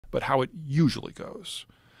But how it usually goes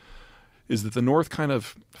is that the North kind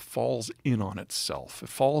of falls in on itself. It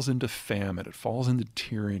falls into famine. It falls into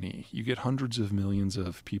tyranny. You get hundreds of millions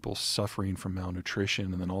of people suffering from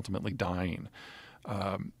malnutrition and then ultimately dying.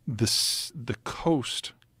 The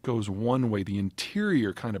coast goes one way. The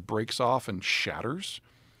interior kind of breaks off and shatters.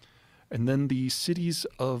 And then the cities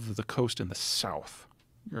of the coast in the south,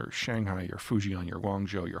 your Shanghai, your Fujian, your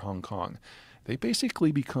Guangzhou, your Hong Kong, they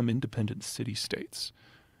basically become independent city-states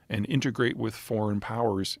and integrate with foreign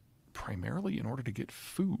powers primarily in order to get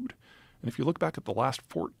food. And if you look back at the last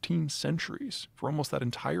 14 centuries, for almost that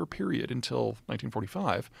entire period until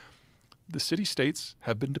 1945, the city-states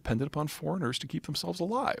have been dependent upon foreigners to keep themselves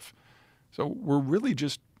alive. So we're really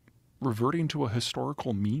just reverting to a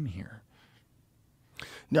historical mean here.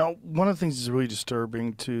 Now, one of the things that's really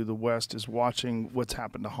disturbing to the West is watching what's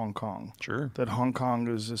happened to Hong Kong. Sure. That Hong Kong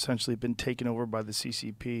has essentially been taken over by the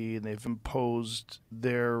CCP, and they've imposed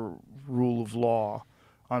their rule of law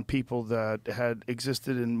on people that had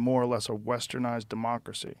existed in more or less a westernized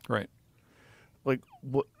democracy. Right. Like,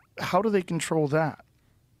 how do they control that?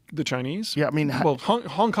 The Chinese? Yeah, I mean... Well,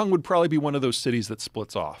 Hong Kong would probably be one of those cities that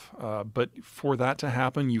splits off. But for that to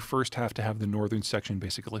happen, you first have to have the northern section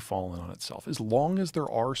basically fall in on itself. As long as there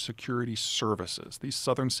are security services, these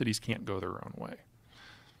southern cities can't go their own way.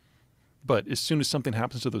 But as soon as something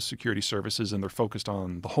happens to those security services and they're focused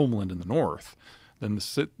on the homeland in the north, then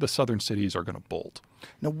the southern cities are going to bolt.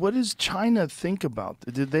 Now, what does China think about?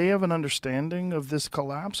 Did they have an understanding of this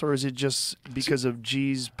collapse, or is it just because of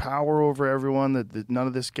Xi's power over everyone that none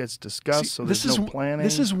of this gets discussed, so there's no planning?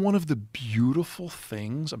 This is one of the beautiful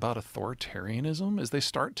things about authoritarianism is they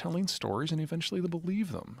start telling stories and eventually they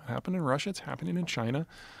believe them. It happened in Russia. It's happening in China.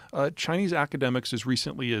 Chinese academics as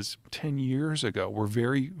recently as 10 years ago were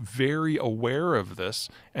very, very aware of this,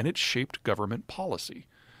 and it shaped government policy.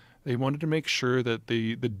 They wanted to make sure that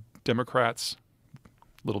the Democrats,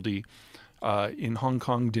 little d, in Hong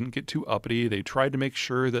Kong didn't get too uppity. They tried to make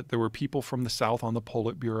sure that there were people from the South on the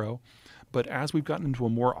Politburo. But as we've gotten into a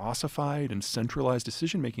more ossified and centralized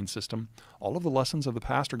decision-making system, all of the lessons of the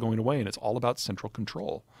past are going away, and it's all about central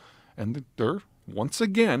control. And they're, once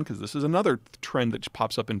again, because this is another trend that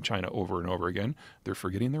pops up in China over and over again, they're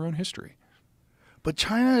forgetting their own history. But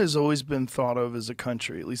China has always been thought of as a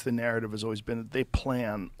country, at least the narrative has always been that they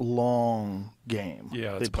plan long game.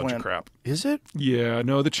 Yeah, it's a bunch of crap. Is it? Yeah,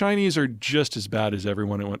 no, the Chinese are just as bad as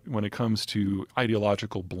everyone when it comes to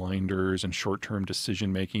ideological blinders and short-term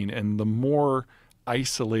decision-making. And the more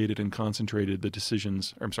isolated and concentrated the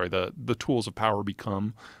the tools of power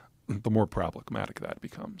become, the more problematic that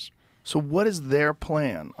becomes. So what is their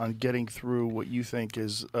plan on getting through what you think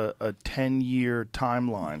is a 10-year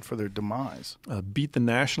timeline for their demise? Beat the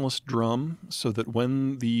nationalist drum so that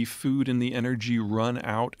when the food and the energy run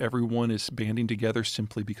out, everyone is banding together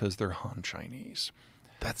simply because they're Han Chinese.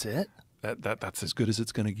 That's it? That's as good as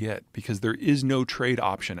it's going to get because there is no trade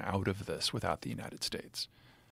option out of this without the United States.